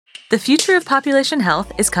The future of population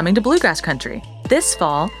health is coming to Bluegrass Country. This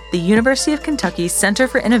fall, the University of Kentucky Center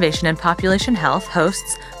for Innovation in Population Health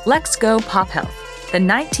hosts Let's Go Pop Health, the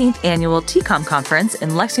 19th annual TCOM conference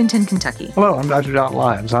in Lexington, Kentucky. Hello, I'm Dr. John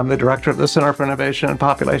Lyons. I'm the director of the Center for Innovation in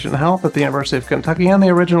Population Health at the University of Kentucky and the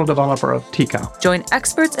original developer of TCOM. Join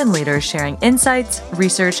experts and leaders sharing insights,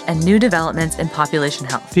 research, and new developments in population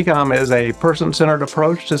health. TCOM is a person-centered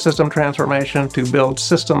approach to system transformation to build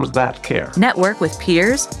systems that care. Network with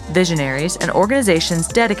peers, visionaries, and organizations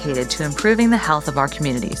dedicated to improving the health of our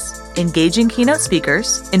communities. Engaging keynote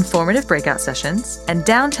speakers, informative breakout sessions, and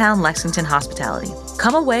downtown Lexington hospitality.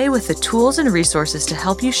 Come away with the tools and resources to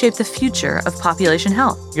help you shape the future of population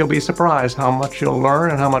health. You'll be surprised how much you'll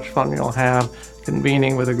learn and how much fun you'll have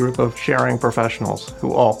convening with a group of sharing professionals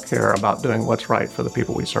who all care about doing what's right for the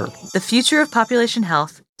people we serve. The future of population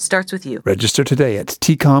health starts with you. Register today at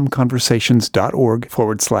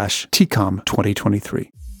tcomconversations.org/TCOM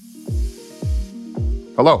 2023.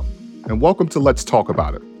 Hello, and welcome to Let's Talk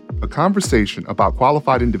About It, a conversation about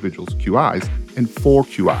qualified individuals, QIs, and for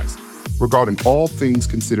QIs, regarding all things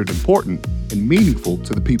considered important and meaningful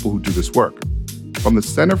to the people who do this work. From the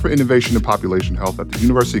Center for Innovation in Population Health at the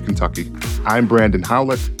University of Kentucky, I'm Brandon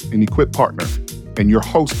Howlett, an Equip partner, and your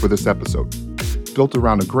host for this episode, built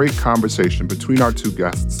around a great conversation between our two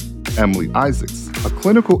guests, Emily Isaacs, a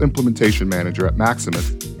clinical implementation manager at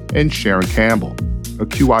Maximus, and Sharon Campbell, a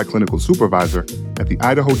QI clinical supervisor at the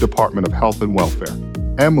Idaho Department of Health and Welfare.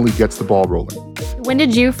 Emily gets the ball rolling. When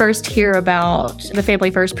did you first hear about the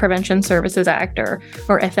Family First Prevention Services Act, or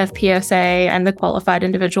FFPSA, and the qualified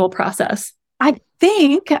individual process? I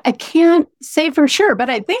can't say for sure, but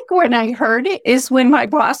I think when I heard it is when my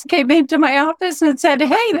boss came into my office and said,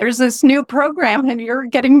 hey, there's this new program and you're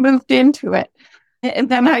getting moved into it. And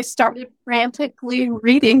then I started frantically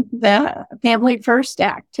reading the Family First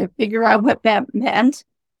Act to figure out what that meant.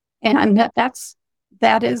 And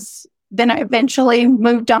then I eventually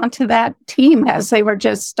moved on to that team as they were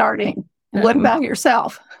just starting. What about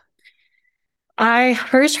yourself? I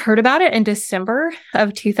first heard about it in December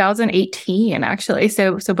of 2018, actually.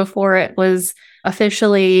 So before it was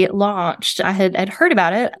officially launched, I had heard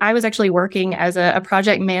about it. I was actually working as a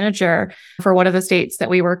project manager for one of the states that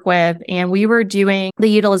we work with, and we were doing the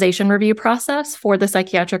utilization review process for the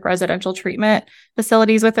psychiatric residential treatment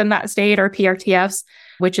facilities within that state, or PRTFs,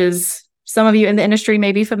 which is, some of you in the industry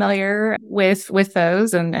may be familiar with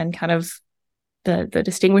those and kind of the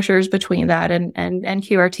distinguishers between that and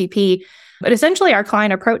QRTP. But essentially, our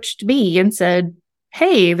client approached me and said,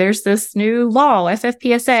 hey, there's this new law,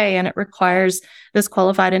 FFPSA, and it requires this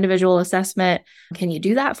qualified individual assessment. Can you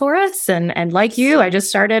do that for us? And like you, I just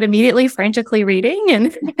started immediately frantically reading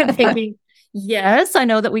and thinking, yes, I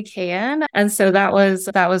know that we can. And so that was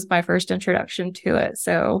my first introduction to it.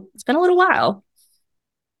 So it's been a little while.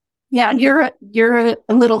 Yeah, you're a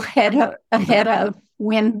little ahead of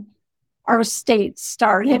when our state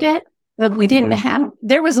started it. But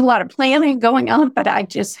there was a lot of planning going on, but I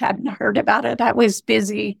just hadn't heard about it. I was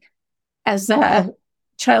busy as a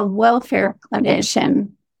child welfare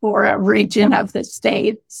clinician for a region of the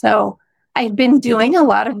state. So I had been doing a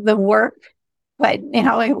lot of the work, but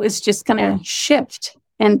it was just going to shift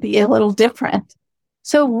and be a little different.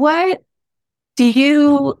 So what did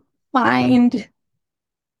you find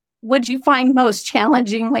most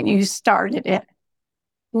challenging when you started it?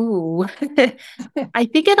 Ooh, I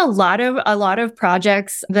think in a lot of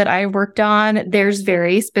projects that I worked on, there's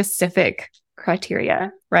very specific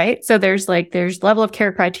criteria, right? So there's level of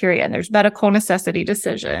care criteria, and there's medical necessity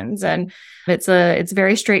decisions, and it's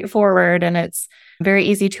very straightforward and it's very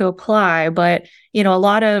easy to apply. But a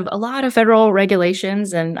lot of federal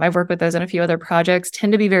regulations, and I've worked with those in a few other projects,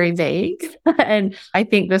 tend to be very vague, and I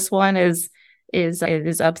think this one is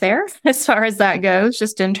up there as far as that goes,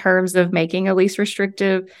 just in terms of making a least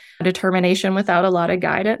restrictive determination without a lot of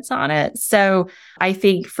guidance on it. So I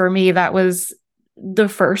think for me, that was the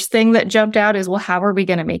first thing that jumped out is, well, how are we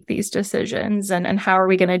going to make these decisions and how are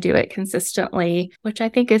we going to do it consistently, which I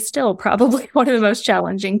think is still probably one of the most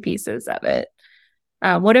challenging pieces of it.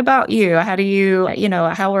 What about you? How do you,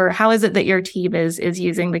 how is it that your team is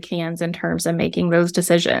using the CANs in terms of making those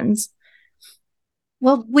decisions?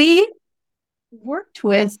 Well, we worked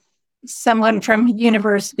with someone from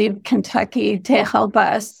University of Kentucky to help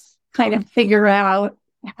us kind of figure out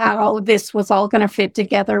how this was all going to fit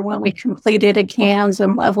together when we completed a CANS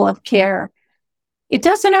and level of care. It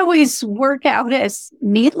doesn't always work out as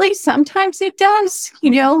neatly. Sometimes it does,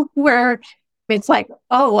 where it's like,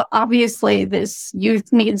 oh, obviously this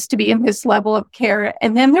youth needs to be in this level of care.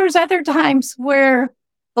 And then there's other times where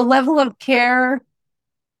the level of care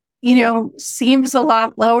seems a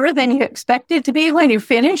lot lower than you expect it to be when you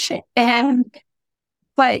finish it.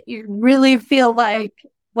 But you really feel like,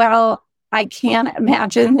 well, I can't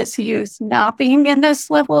imagine this youth not being in this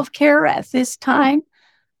level of care at this time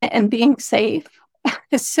and being safe.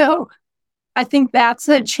 So I think that's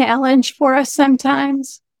a challenge for us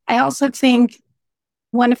sometimes. I also think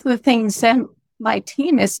one of the things that my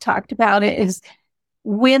team has talked about is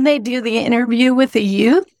when they do the interview with the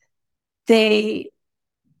youth, they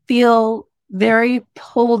feel very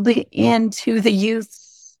pulled into the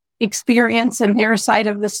youth's experience and their side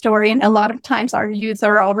of the story. And a lot of times our youth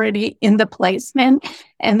are already in the placement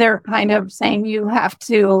and they're kind of saying, you have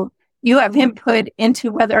input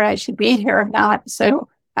into whether I should be here or not. So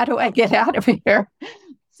how do I get out of here?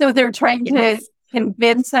 So they're trying to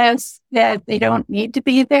convince us that they don't need to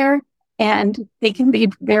be there, and they can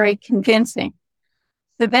be very convincing.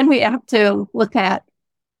 So then we have to look at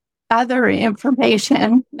other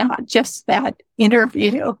information, not just that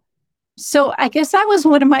interview. So I guess that was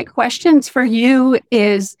one of my questions for you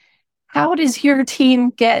is, how does your team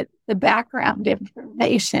get the background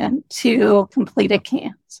information to complete a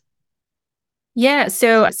CANS? Yeah,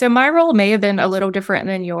 so my role may have been a little different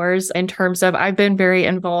than yours in terms of I've been very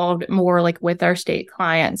involved more like with our state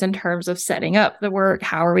clients in terms of setting up the work.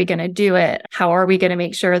 How are we going to do it? How are we going to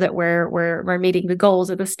make sure that we're meeting the goals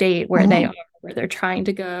of the state where they are, where they're trying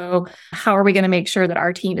to go? How are we going to make sure that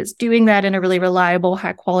our team is doing that in a really reliable,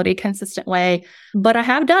 high quality, consistent way? But I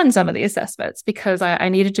have done some of the assessments because I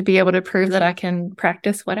needed to be able to prove that I can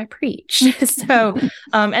practice what I preach. So,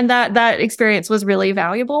 and that experience was really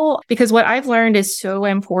valuable because what I've learned is so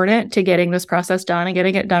important to getting this process done and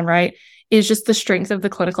getting it done right is just the strength of the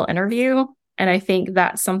clinical interview. And I think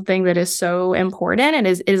that's something that is so important and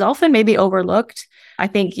is often maybe overlooked. I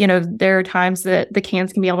think, there are times that the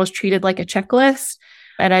CANS can be almost treated like a checklist.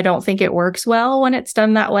 And I don't think it works well when it's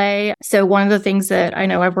done that way. So one of the things that I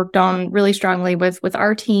know I've worked on really strongly with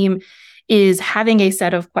our team is having a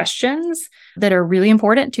set of questions that are really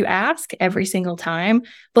important to ask every single time,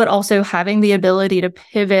 but also having the ability to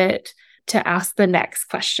pivot to ask the next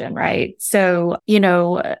question, right? So,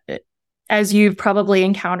 as you've probably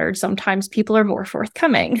encountered, sometimes people are more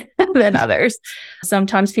forthcoming than others.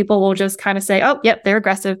 Sometimes people will just kind of say, oh, yep, they're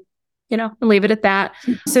aggressive, and leave it at that.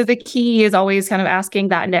 So the key is always kind of asking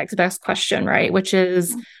that next best question, right? Which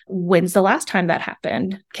is, when's the last time that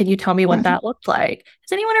happened? Can you tell me what that looked like?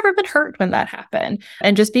 Has anyone ever been hurt when that happened?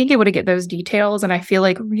 And just being able to get those details. And I feel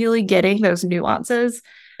like really getting those nuances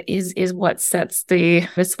is what sets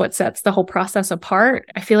the whole process apart.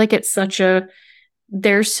 I feel like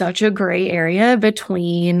there's such a gray area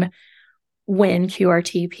between when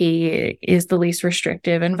QRTP is the least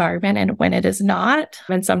restrictive environment and when it is not.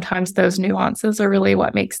 And sometimes those nuances are really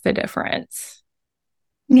what makes the difference.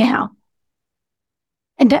 Yeah.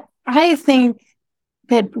 And I think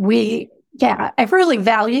that I really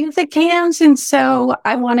value the CANS. And so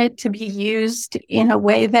I want it to be used in a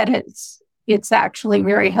way that it's actually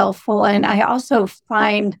very helpful. And I also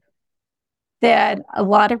find that a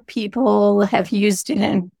lot of people have used it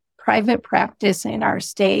in private practice in our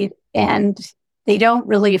state, and they don't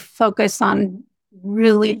really focus on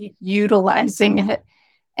really utilizing it.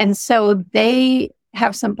 And so they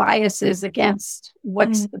have some biases against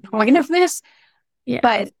what's the point of this. Yeah.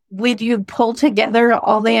 But when you pull together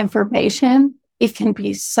all the information, it can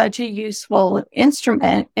be such a useful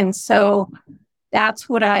instrument. And so that's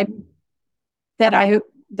what that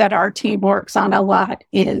our team works on a lot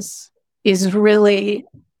is really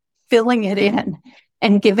filling it in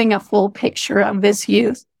and giving a full picture of this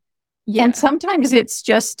youth. Yeah. And sometimes it's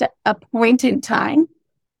just a point in time.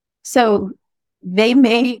 So they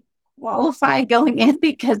may qualify going in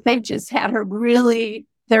because they've just had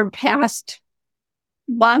their past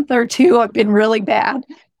month or two have been really bad.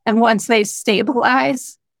 And once they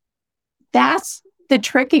stabilize, that's the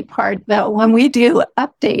tricky part though. When we do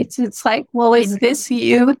updates, it's like, well, is this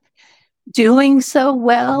youth doing so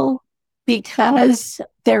well because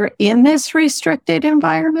they're in this restricted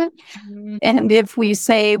environment? Mm-hmm. And if we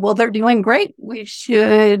say, well, they're doing great, we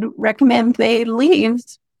should recommend they leave.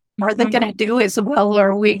 Are they going to do as well,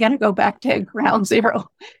 or are we going to go back to ground zero?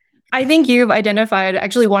 I think you've identified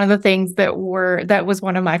actually one of the things that was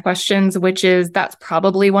one of my questions, which is that's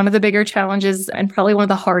probably one of the bigger challenges and probably one of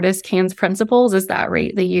the hardest CANS principles is that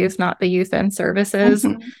rate the youth, not the youth and services.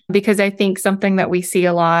 Mm-hmm. Because I think something that we see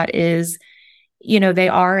a lot is, they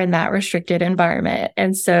are in that restricted environment.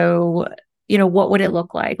 And so, what would it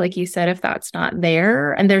look like you said, if that's not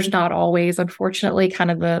there? And there's not always, unfortunately,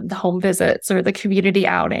 kind of the home visits or the community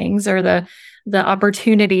outings or the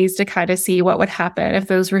opportunities to kind of see what would happen if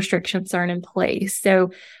those restrictions aren't in place.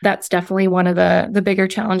 So that's definitely one of the bigger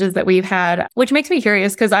challenges that we've had, which makes me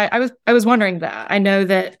curious because I was wondering that. I know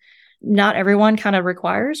that not everyone kind of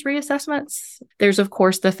requires reassessments. There's, of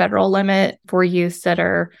course, the federal limit for youth that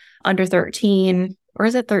are under 13, or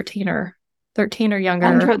is it 13 or younger?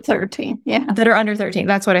 Under 13, yeah. That are under 13.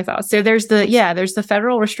 That's what I thought. So there's the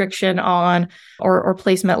federal restriction on or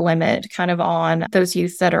placement limit kind of on those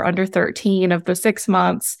youth that are under 13 of the 6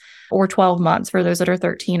 months or 12 months for those that are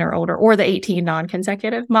 13 or older, or the 18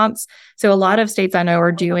 non-consecutive months. So a lot of states I know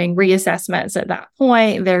are doing reassessments at that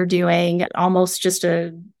point. They're doing almost just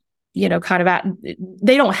a kind of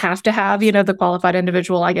they don't have to have, the qualified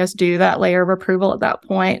individual, I guess, do that layer of approval at that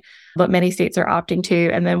point, but many states are opting to.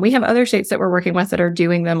 And then we have other states that we're working with that are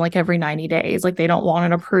doing them like every 90 days. Like they don't want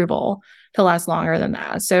an approval to last longer than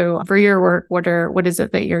that. So for your work, what is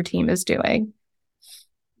it that your team is doing?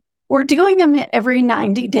 We're doing them every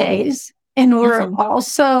 90 days. And we're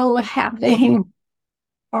also having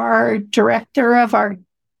our director of our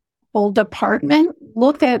whole department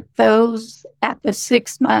look at those at the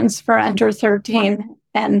 6 months for under 13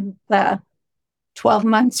 and the 12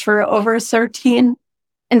 months for over 13.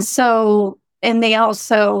 And they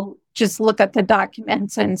also just look at the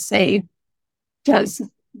documents and say,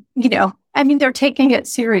 they're taking it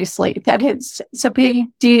seriously, that it's a big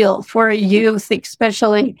deal for a youth,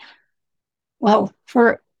 especially,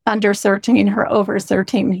 for under 13 or over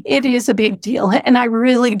 13. It is a big deal. And I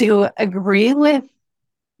really do agree with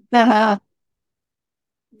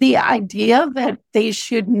the idea that they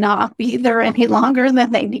should not be there any longer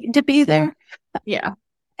than they need to be there. Yeah.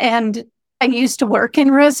 And I used to work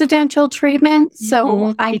in residential treatment,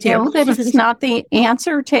 so I know that it's not the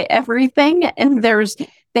answer to everything, and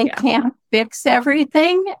they can't fix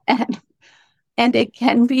everything, and it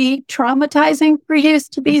can be traumatizing for youth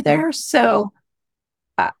to be there. So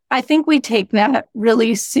I think we take that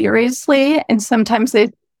really seriously, and sometimes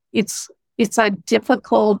it's a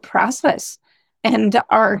difficult process. And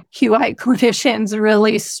our QI clinicians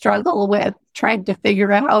really struggle with trying to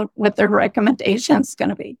figure out what their recommendation's going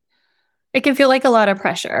to be. It can feel like a lot of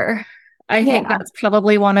pressure. I think that's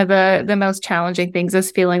probably one of the most challenging things, is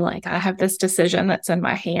feeling like I have this decision that's in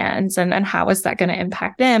my hands, and how is that going to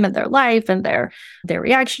impact them and their life and their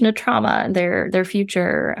reaction to trauma and their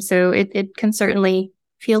future. So it can certainly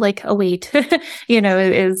feel like a weight,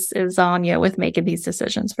 is on you with making these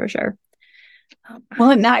decisions, for sure.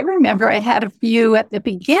 Well, and I remember I had a few at the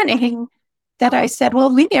beginning that I said,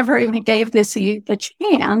 well, we never even gave this youth a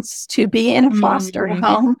chance to be in a foster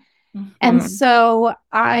home. And so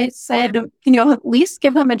I said, at least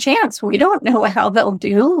give them a chance. We don't know how they'll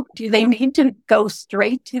do. Do they need to go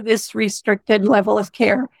straight to this restricted level of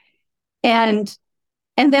care? And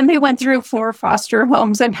then they went through 4 foster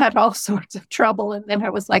homes and had all sorts of trouble. And then I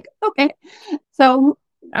was like, okay. So,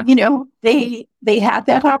 they had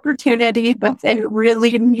that opportunity, but they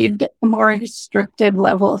really need a more restricted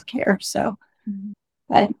level of care. So,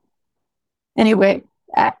 but anyway,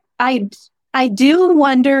 I do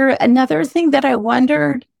wonder, another thing that I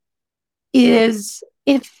wondered is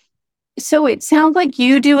it sounds like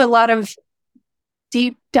you do a lot of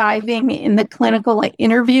deep diving in the clinical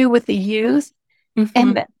interview with the youth.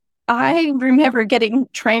 And I remember getting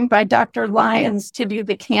trained by Dr. Lyons to do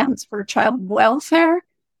the CAMS for child welfare,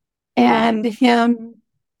 and him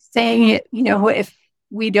saying, if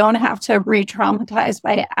we don't have to re-traumatize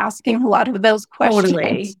by asking a lot of those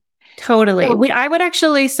questions. Totally. I would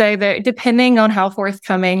actually say that depending on how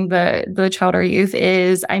forthcoming the child or youth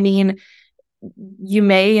is, you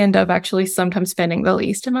may end up actually sometimes spending the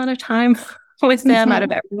least amount of time with them out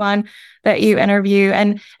of everyone that you interview.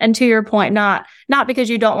 And to your point, not because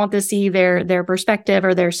you don't want to see their perspective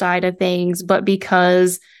or their side of things, but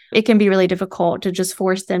because it can be really difficult to just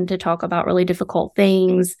force them to talk about really difficult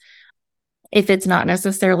things if it's not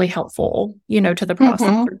necessarily helpful, to the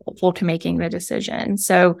process or helpful to making the decision.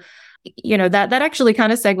 So, that actually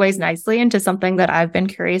kind of segues nicely into something that I've been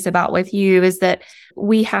curious about with you, is that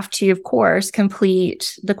we have to, of course,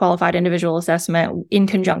 complete the qualified individual assessment in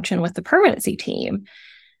conjunction with the permanency team.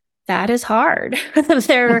 That is hard.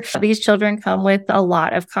 These children come with a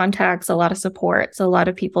lot of contacts, a lot of supports, a lot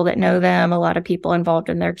of people that know them, a lot of people involved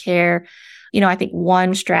in their care. I think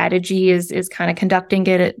one strategy is kind of conducting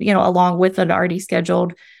it, along with an already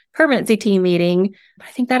scheduled permanency team meeting. But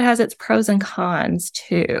I think that has its pros and cons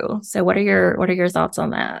too. So what are your thoughts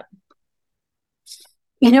on that?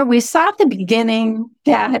 We saw at the beginning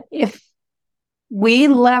that if we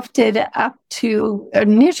left it up to,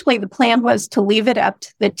 initially the plan was to leave it up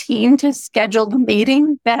to the team to schedule the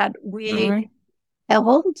meeting that we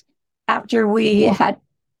held after we had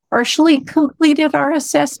partially completed our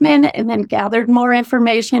assessment and then gathered more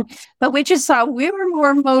information. But we just saw we were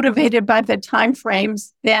more motivated by the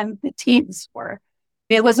timeframes than the teams were.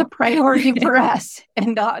 It was a priority for us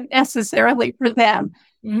and not necessarily for them.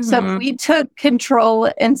 So we took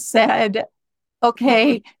control and said,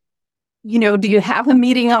 okay, do you have a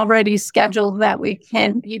meeting already scheduled that we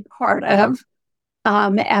can be part of?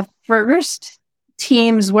 At first,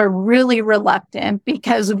 teams were really reluctant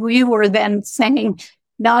because we were then saying,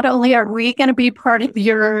 not only are we going to be part of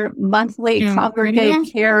your monthly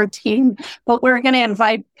congregate care team, but we're going to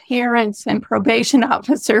invite parents and probation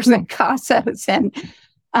officers and CASAs.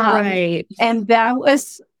 And that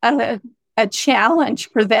was a challenge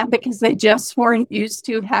for them because they just weren't used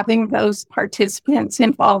to having those participants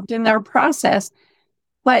involved in their process.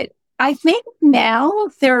 But I think now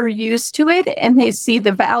they're used to it and they see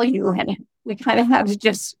the value in it. We kind of had to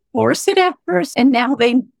just force it at first. And now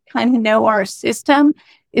they kind of know our system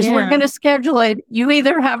is we're going to schedule it. You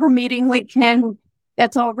either have a meeting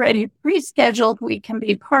that's already pre-scheduled we can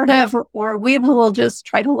be part of, or we will just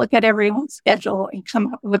try to look at everyone's schedule and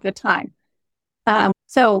come up with a time.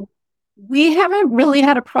 So we haven't really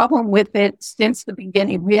had a problem with it since the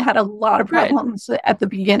beginning. We had a lot of problems at the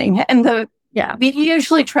beginning. And we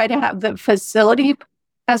usually try to have the facility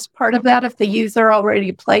as part of that if the youth are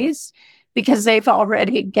already placed, because they've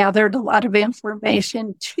already gathered a lot of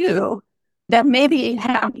information too that maybe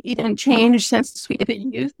haven't even changed since we did a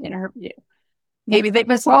youth interview. Maybe they've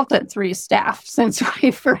assaulted 3 staff since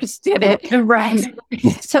we first did it. Right.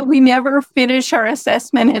 So we never finish our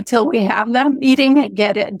assessment until we have that meeting and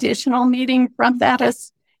get additional meeting from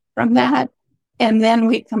that. And then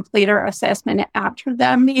we complete our assessment after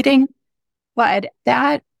that meeting. But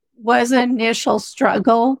that was an initial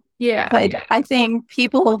struggle. Yeah. But I think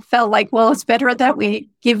people felt like, well, it's better that we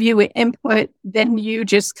give you input than you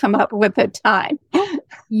just come up with a time.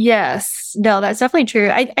 Yes. No, that's definitely true.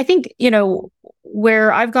 I think,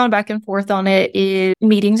 where I've gone back and forth on it is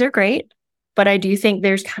meetings are great, but I do think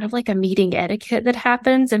there's kind of like a meeting etiquette that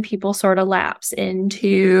happens and people sort of lapse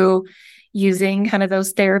into using kind of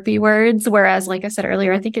those therapy words. Whereas, like I said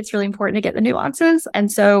earlier, I think it's really important to get the nuances.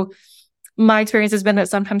 And so my experience has been that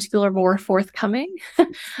sometimes people are more forthcoming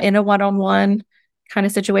in a one-on-one kind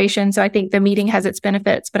of situation. So I think the meeting has its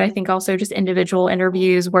benefits, but I think also just individual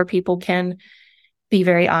interviews where people can be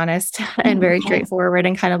very honest and very straightforward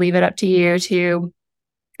and kind of leave it up to you to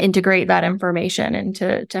integrate that information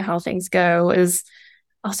into how things go is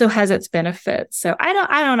also has its benefits. So I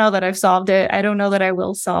don't know that I've solved it. I don't know that I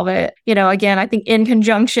will solve it. Again, I think in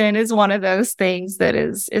conjunction is one of those things that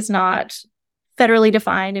is not federally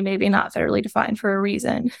defined and maybe not federally defined for a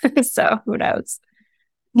reason. So who knows?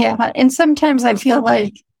 Yeah. And sometimes I feel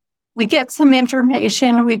like we get some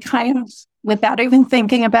information, we kind of, without even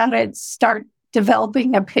thinking about it, start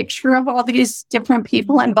developing a picture of all these different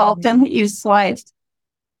people involved in the youth's lives.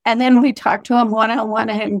 And then we talk to them one-on-one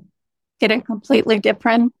and get a completely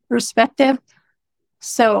different perspective.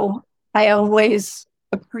 So I always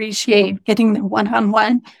appreciate getting the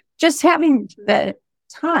one-on-one, just having the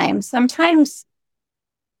time. Sometimes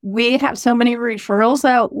we have so many referrals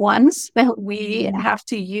at once that we have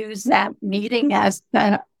to use that meeting as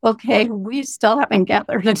okay, we still haven't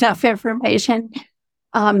gathered enough information.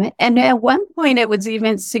 And at one point, it was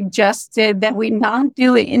even suggested that we not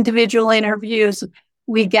do individual interviews.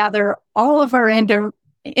 We gather all of our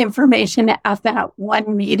information at that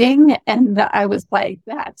one meeting. And I was like,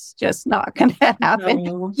 that's just not going to happen.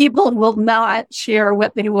 No. People will not share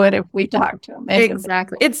what they would if we talked to them.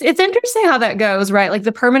 Exactly. It's interesting how that goes, right? Like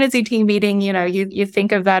the permanency team meeting, you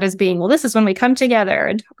think of that as being, well, this is when we come together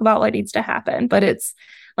and talk about what needs to happen. But it's,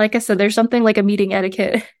 like I said, there's something like a meeting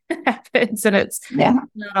etiquette happens, and it's not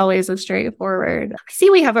always as straightforward. I see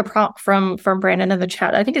we have a prompt from Brandon in the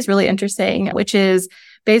chat I think is really interesting, which is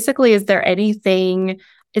basically, is there anything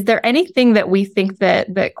that we think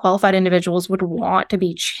that qualified individuals would want to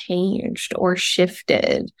be changed or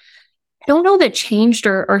shifted? I don't know that changed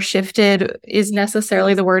or shifted is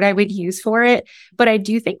necessarily the word I would use for it, but I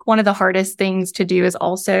do think one of the hardest things to do is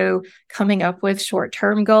also coming up with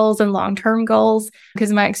short-term goals and long-term goals,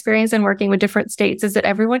 because my experience in working with different states is that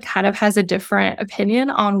everyone kind of has a different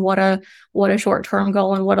opinion on what a short-term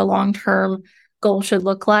goal and what a long-term goal should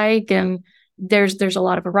look like. And there's a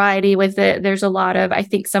lot of variety with it. There's a lot of, I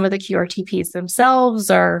think some of the QRTPs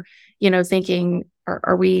themselves are, thinking,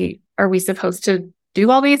 are we supposed to do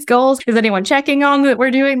all these goals? Is anyone checking on that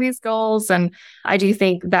we're doing these goals? And I do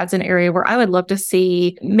think that's an area where I would love to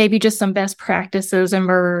see maybe just some best practices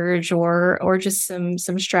emerge, or just some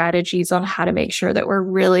strategies on how to make sure that we're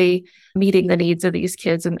really meeting the needs of these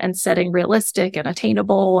kids, and setting realistic and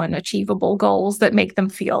attainable and achievable goals that make them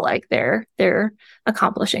feel like they're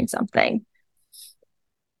accomplishing something.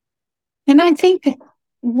 And I think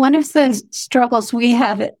one of the struggles we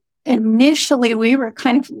had initially, we were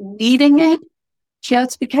kind of leading it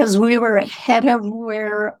just because we were ahead of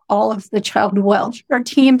where all of the child welfare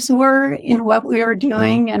teams were in what we were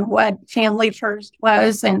doing and what Family First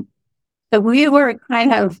was. And so we were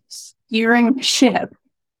kind of steering the ship.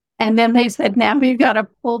 And then they said, now we've got to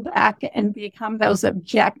pull back and become those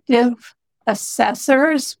objective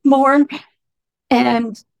assessors more.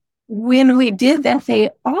 And when we did that,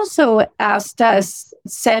 they also asked us,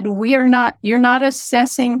 said, you're not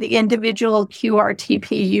assessing the individual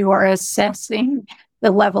QRTP, you are assessing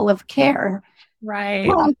the level of care. Right.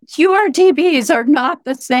 Well, QRTPs are not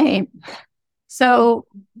the same. So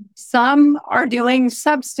some are doing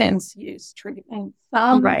substance use treatment.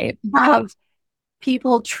 Some have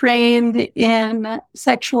people trained in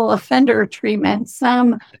sexual offender treatment.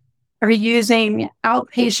 Some are using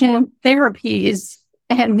outpatient therapies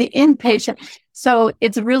and the inpatient. So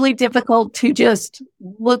it's really difficult to just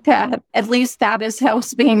look at least that is how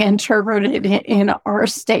it's being interpreted in our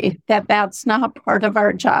state, that's not part of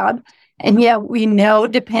our job. And yet we know,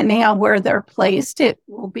 depending on where they're placed, it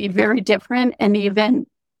will be very different. And even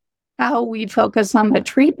how we focus on the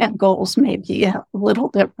treatment goals may be a little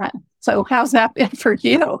different. So how's that been for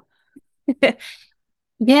you?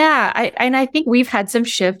 Yeah, I think we've had some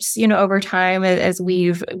shifts, over time as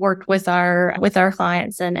we've worked with our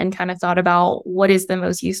clients and kind of thought about what is the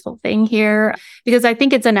most useful thing here, because I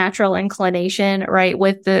think it's a natural inclination, right,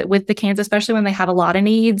 with the kids, especially when they have a lot of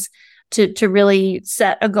needs, to really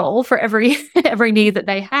set a goal for every need that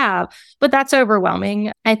they have. But that's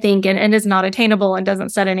overwhelming, I think, and is not attainable and doesn't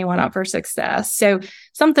set anyone up for success. So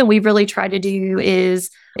something we've really tried to do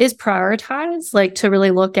is prioritize, like to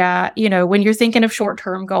really look at, when you're thinking of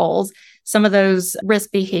short-term goals, some of those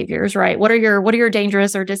risk behaviors, right? What are your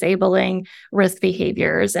dangerous or disabling risk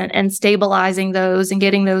behaviors, and stabilizing those and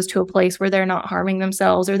getting those to a place where they're not harming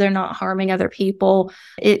themselves or they're not harming other people.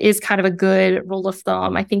 It is kind of a good rule of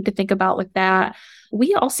thumb, I think, to think about with that.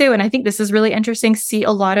 We also, and I think this is really interesting, see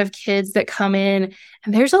a lot of kids that come in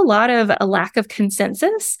and there's a lack of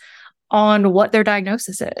consensus on what their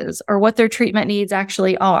diagnosis is or what their treatment needs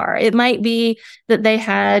actually are. It might be that they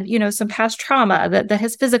had, some past trauma that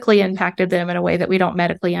has physically impacted them in a way that we don't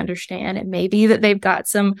medically understand. It may be that they've got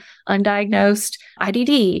some undiagnosed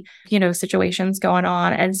IDD, situations going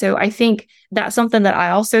on. And so I think that's something that I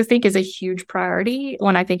also think is a huge priority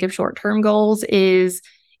when I think of short-term goals is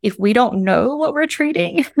if we don't know what we're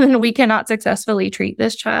treating, then we cannot successfully treat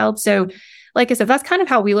this child. So like I said, that's kind of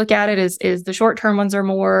how we look at it is the short-term ones are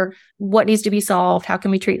more what needs to be solved, how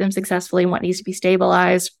can we treat them successfully, and what needs to be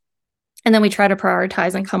stabilized. And then we try to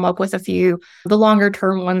prioritize and come up with a few. The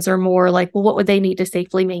longer-term ones are more like, well, what would they need to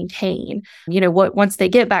safely maintain? Once they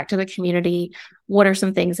get back to the community, what are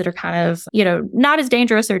some things that are kind of, not as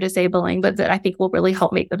dangerous or disabling, but that I think will really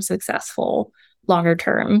help make them successful longer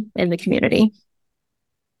term in the community.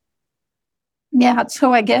 Yeah,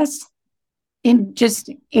 so I guess in just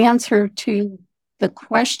answer to the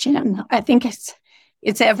question, I think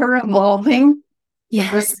it's ever evolving.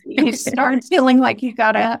 Yes. You start feeling like you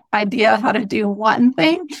got an idea how to do one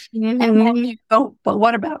thing, and then you go, but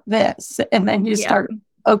what about this? And then you start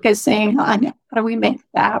focusing on how do we make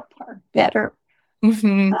that part better?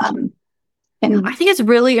 And I think it's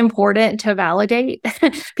really important to validate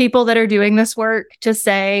people that are doing this work, to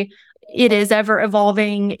say it is ever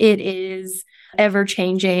evolving. It is ever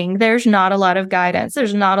changing. There's not a lot of guidance.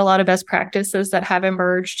 There's not a lot of best practices that have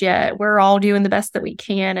emerged yet. We're all doing the best that we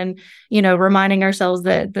can, and reminding ourselves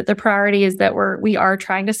that the priority is that we are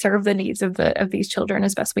trying to serve the needs of these children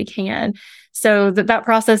as best we can. So that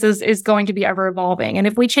process is going to be ever evolving. And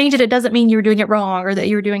if we change it, it doesn't mean you're doing it wrong or that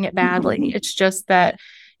you're doing it badly. It's just that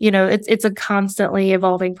it's a constantly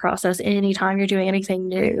evolving process anytime you're doing anything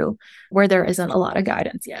new where there isn't a lot of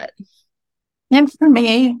guidance yet. And for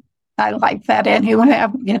me, I like that anyway. I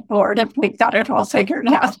would get bored if we got it all figured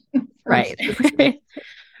out. Right.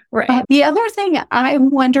 Right. The other thing I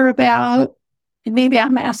wonder about, and maybe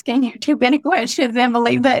I'm asking you too many questions,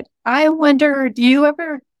 Emily, but I wonder, do you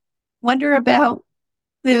ever wonder about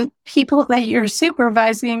the people that you're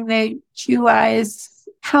supervising, the QIs,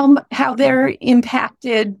 how they're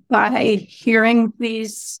impacted by hearing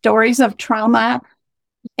these stories of trauma,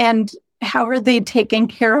 and how are they taking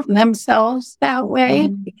care of themselves that way?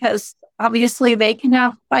 Because obviously they can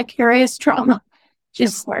have vicarious trauma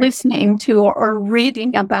just listening to or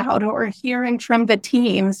reading about or hearing from the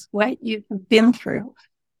teams what you've been through.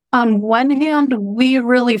 On one hand, we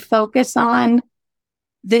really focus on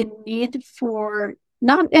the need for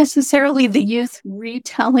not necessarily the youth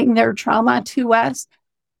retelling their trauma to us,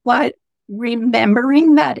 but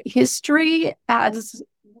remembering that history as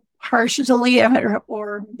partially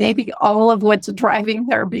or maybe all of what's driving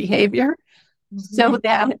their behavior, so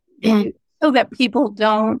that people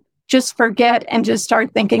don't just forget and just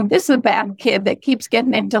start thinking, this is a bad kid that keeps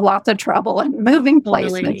getting into lots of trouble and moving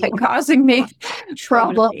placements and causing me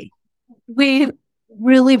trouble. We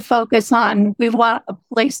really focus on, we want a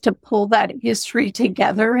place to pull that history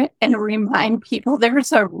together and remind people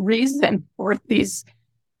there's a reason for these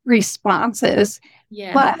responses.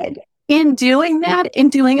 Yeah. But in doing that, in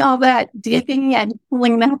doing all that digging and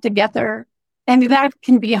pulling that together, and that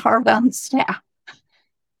can be hard on staff.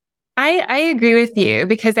 I agree with you,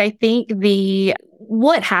 because I think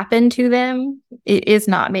what happened to them is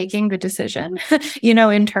not making the decision,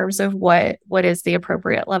 in terms of what is the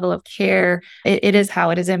appropriate level of care. It is how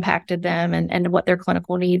it has impacted them and what their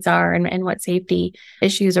clinical needs are and what safety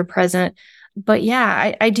issues are present. But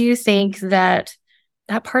yeah, I do think that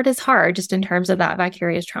part is hard, just in terms of that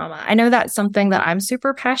vicarious trauma. I know that's something that I'm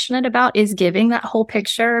super passionate about, is giving that whole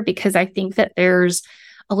picture, because I think that there's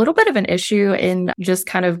a little bit of an issue in just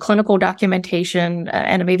kind of clinical documentation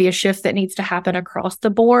and maybe a shift that needs to happen across the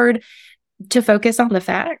board to focus on the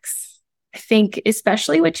facts. I think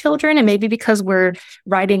especially with children, and maybe because we're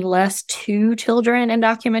writing less to children in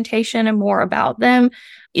documentation and more about them,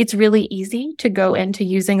 it's really easy to go into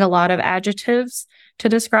using a lot of adjectives to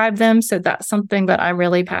describe them. So that's something that I'm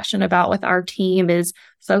really passionate about with our team, is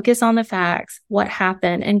focus on the facts, what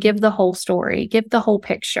happened, and give the whole story, give the whole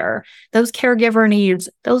picture. Those caregiver needs,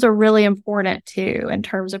 those are really important too, in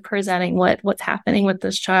terms of presenting what's happening with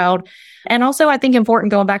this child. And also, I think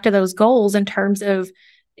important, going back to those goals, in terms of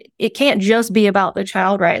it can't just be about the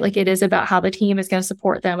child, right? Like, it is about how the team is going to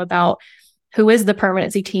support them, about who is the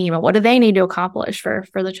permanency team and what do they need to accomplish for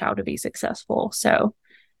the child to be successful. So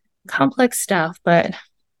complex stuff, but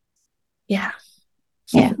yeah.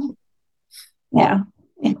 I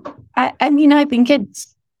mean, I think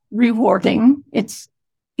it's rewarding. It's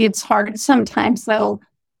hard sometimes, though,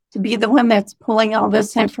 to be the one that's pulling all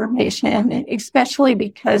this information, especially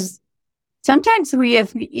because sometimes we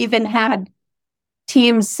have even had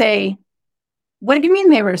teams say, what do you mean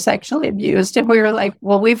they were sexually abused? And we were like,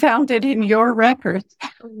 well, we found it in your records.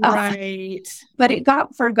 Right. But it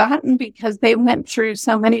got forgotten because they went through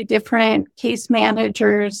so many different case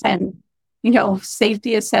managers and,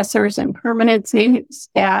 safety assessors and permanency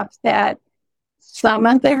staff, that some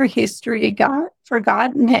of their history got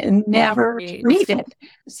forgotten and never treated.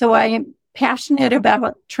 So I am passionate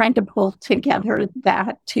about trying to pull together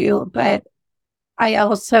that too. But I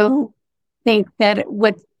also think that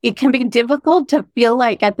it can be difficult to feel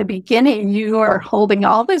like at the beginning you are holding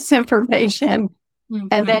all this information,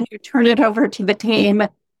 and then you turn it over to the team,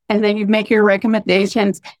 and then you make your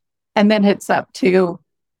recommendations, and then it's up to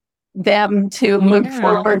them to move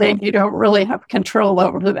forward, and you don't really have control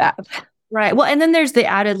over that. Right. Well, and then there's the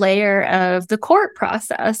added layer of the court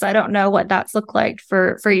process. I don't know what that's looked like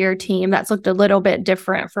for your team. That's looked a little bit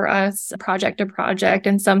different for us, project to project.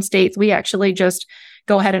 In some states, we actually just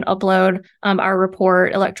go ahead and upload our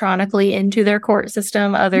report electronically into their court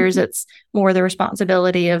system. Others, it's more the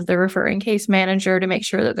responsibility of the referring case manager to make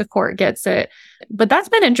sure that the court gets it. But that's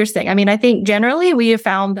been interesting. I mean, I think generally we have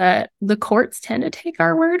found that the courts tend to take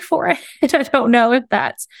our word for it. I don't know if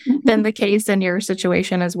that's been the case in your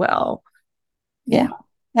situation as well. Yeah,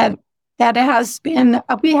 that has been,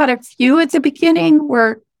 we had a few at the beginning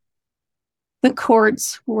where the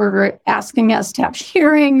courts were asking us to have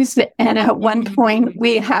hearings. And at one point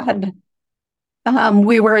we had,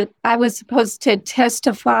 I was supposed to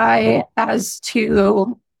testify as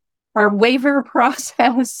to our waiver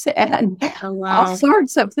process and all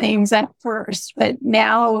sorts of things at first. But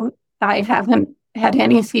now I haven't had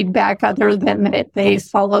any feedback other than that they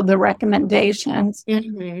follow the recommendations.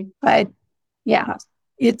 But yeah,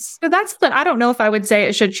 so that's I don't know if I would say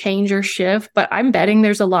it should change or shift, but I'm betting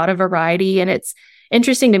there's a lot of variety, and it's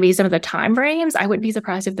interesting to me, some of the time frames. I wouldn't be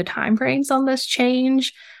surprised if the time frames on this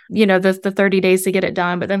change, the 30 days to get it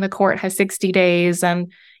done, but then the court has 60 days.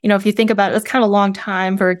 And, if you think about it, it's kind of a long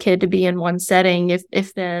time for a kid to be in one setting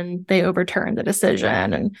if then they overturn the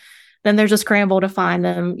decision, and then there's a scramble to find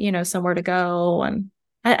them, somewhere to go. And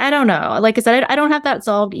I don't know. Like I said, I don't have that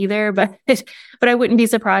solved either, but I wouldn't be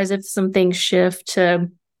surprised if some things shift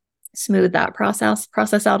to smooth that process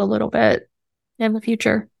out a little bit in the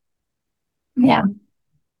future. Yeah.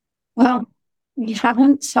 Well, we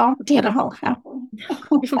haven't solved it all, have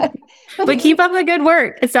we? But keep up the good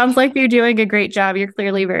work. It sounds like you're doing a great job. You're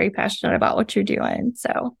clearly very passionate about what you're doing.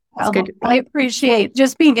 So it's good to I appreciate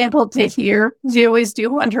just being able to hear. You always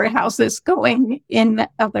do wonder how's this going in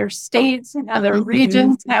other states and other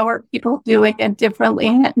regions. How are people doing it differently?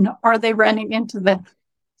 And are they running into the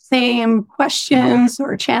same questions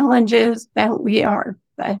or challenges that we are?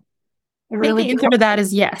 But I really the answer to that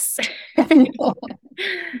is yes.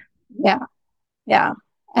 Yeah.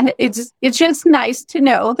 And it's just nice to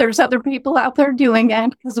know there's other people out there doing it,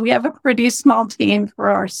 because we have a pretty small team for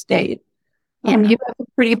our state. And you have a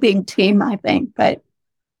pretty big team, I think. But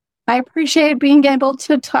I appreciate being able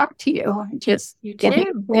to talk to you. Just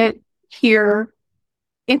getting to hear.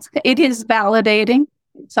 It is validating.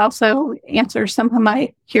 It's also answers some of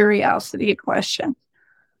my curiosity questions.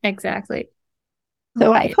 Exactly.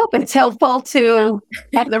 So I hope it's helpful to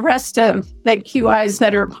have the rest of the QIs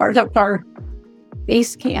that are part of our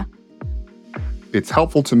base camp. It's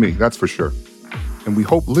helpful to me, that's for sure. And we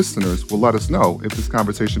hope listeners will let us know if this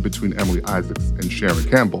conversation between Emily Isaacs and Sharon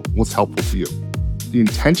Campbell was helpful to you. The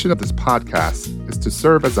intention of this podcast is to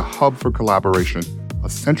serve as a hub for collaboration, a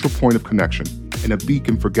central point of connection, and a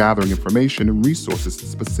beacon for gathering information and resources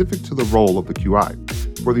specific to the role of the QI.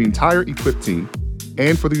 For the entire EQIP team,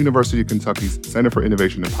 and for the University of Kentucky's Center for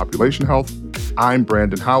Innovation and Population Health, I'm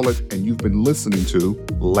Brandon Howlett, and you've been listening to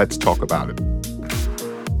Let's Talk About It.